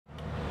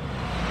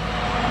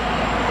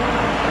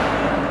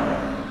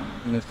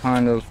and it's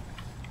kind of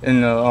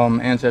in the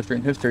ancestry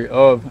and history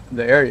of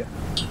the area.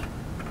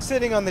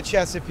 Sitting on the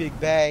Chesapeake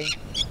Bay,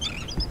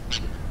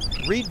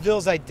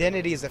 Reedville's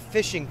identity as a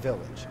fishing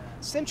village,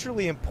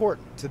 centrally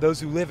important to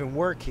those who live and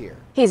work here.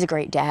 He's a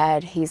great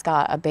dad. He's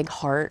got a big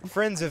heart.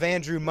 Friends of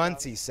Andrew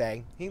Muncie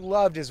say he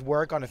loved his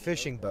work on a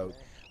fishing boat,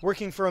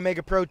 working for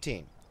Omega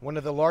Protein, one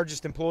of the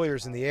largest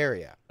employers in the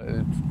area.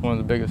 It's one of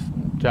the biggest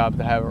jobs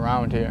to have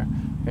around here.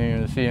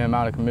 And to see him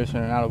out of commission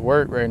and out of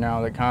work right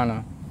now, that kind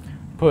of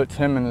puts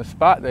him in a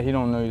spot that he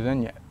don't know he's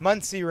in yet.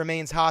 Muncie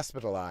remains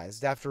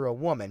hospitalized after a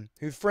woman,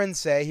 who friends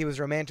say he was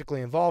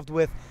romantically involved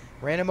with,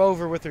 ran him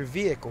over with her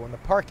vehicle in the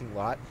parking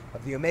lot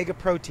of the Omega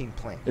Protein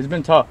plant. It's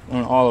been tough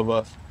on all of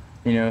us,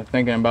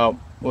 thinking about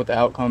what the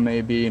outcome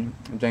may be, and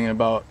thinking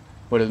about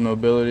what his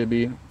mobility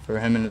be for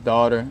him and his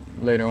daughter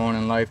later on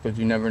in life, because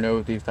you never know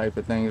with these type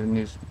of things and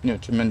these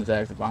tremendous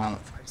acts of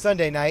violence.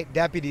 Sunday night,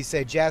 deputies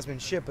say Jasmine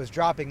Shipp was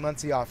dropping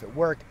Muncie off at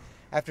work.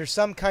 After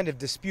some kind of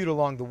dispute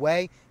along the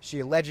way, she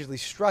allegedly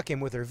struck him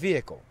with her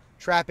vehicle,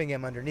 trapping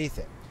him underneath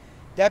it.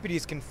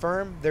 Deputies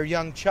confirm their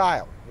young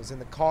child was in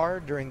the car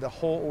during the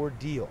whole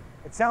ordeal.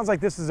 It sounds like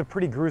this is a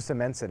pretty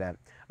gruesome incident.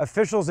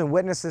 Officials and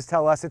witnesses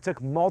tell us it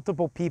took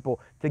multiple people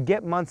to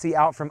get Muncie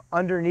out from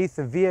underneath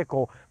the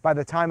vehicle by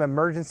the time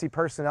emergency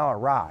personnel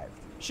arrived.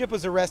 Shipp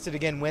was arrested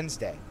again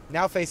Wednesday,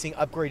 now facing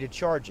upgraded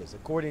charges,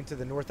 according to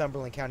the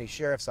Northumberland County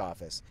Sheriff's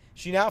Office.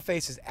 She now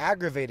faces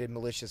aggravated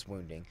malicious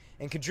wounding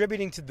and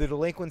contributing to the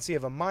delinquency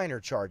of a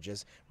minor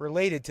charges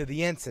related to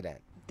the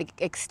incident. The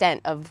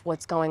extent of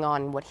what's going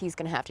on, what he's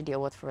going to have to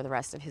deal with for the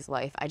rest of his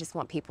life. I just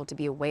want people to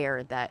be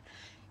aware that,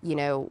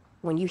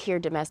 when you hear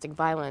domestic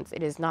violence,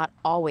 it is not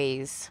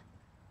always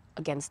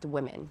against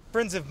women.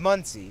 Friends of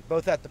Muncie,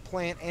 both at the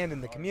plant and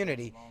in the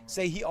community,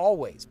 say he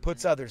always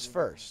puts others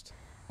first.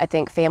 I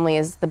think family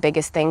is the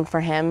biggest thing for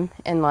him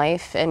in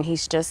life, and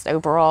he's just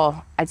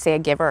overall, I'd say, a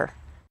giver.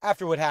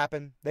 After what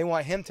happened, they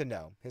want him to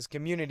know his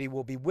community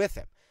will be with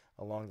him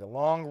along the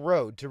long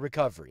road to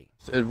recovery.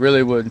 It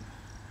really would,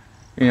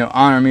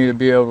 honor me to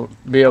be able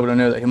to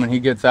know that when he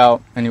gets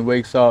out and he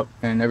wakes up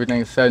and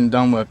everything is said and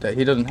done with, that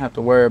he doesn't have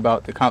to worry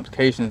about the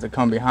complications that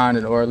come behind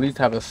it, or at least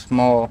have a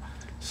small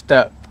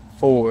step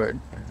forward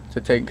to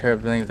take care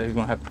of the things that he's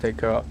going to have to take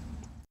care of.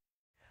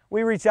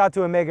 We reached out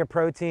to Omega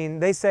Protein.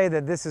 They say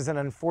that this is an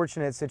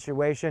unfortunate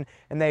situation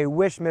and they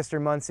wish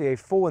Mr. Muncie a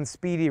full and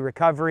speedy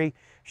recovery.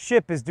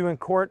 Shipp is due in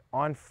court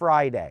on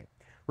Friday.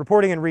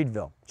 Reporting in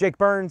Reedville, Jake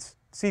Burns,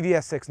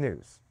 CBS 6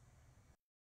 News.